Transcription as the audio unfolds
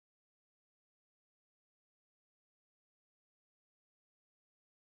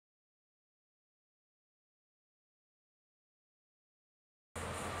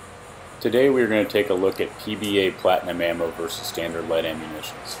Today we are going to take a look at PBA platinum ammo versus standard lead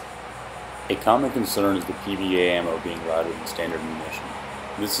ammunitions. A common concern is the PBA ammo being louder than standard ammunition.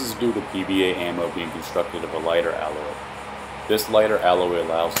 This is due to PBA ammo being constructed of a lighter alloy. This lighter alloy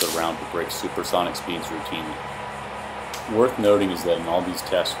allows the round to break supersonic speeds routinely. Worth noting is that in all these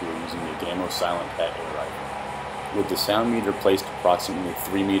tests we are using the Gamo Silent Cat air rifle, with the sound meter placed approximately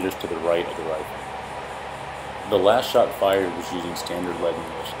 3 meters to the right of the rifle. The last shot fired was using standard lead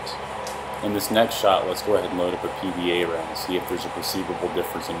munitions. In this next shot, let's go ahead and load up a PBA round and see if there's a perceivable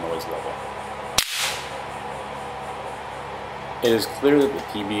difference in noise level. It is clear that the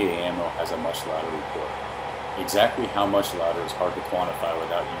PBA ammo has a much louder report. Exactly how much louder is hard to quantify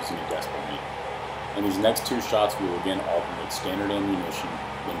without using a decibel meter. In these next two shots, we will again alternate standard ammunition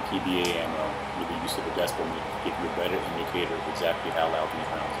and PBA ammo with the use of a decibel meter to give you a better indicator of exactly how loud these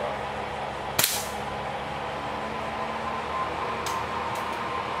rounds are.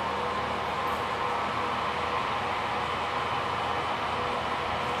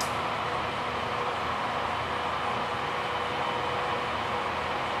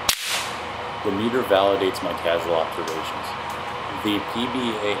 The meter validates my casual observations. The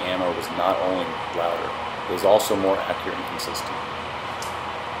PBA ammo is not only louder, it is also more accurate and consistent.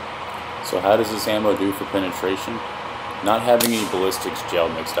 So how does this ammo do for penetration? Not having any ballistics gel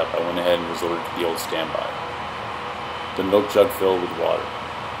mixed up, I went ahead and resorted to the old standby. The milk jug filled with water.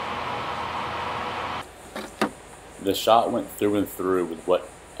 The shot went through and through with what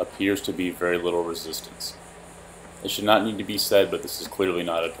appears to be very little resistance. It should not need to be said, but this is clearly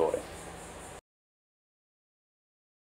not a toy.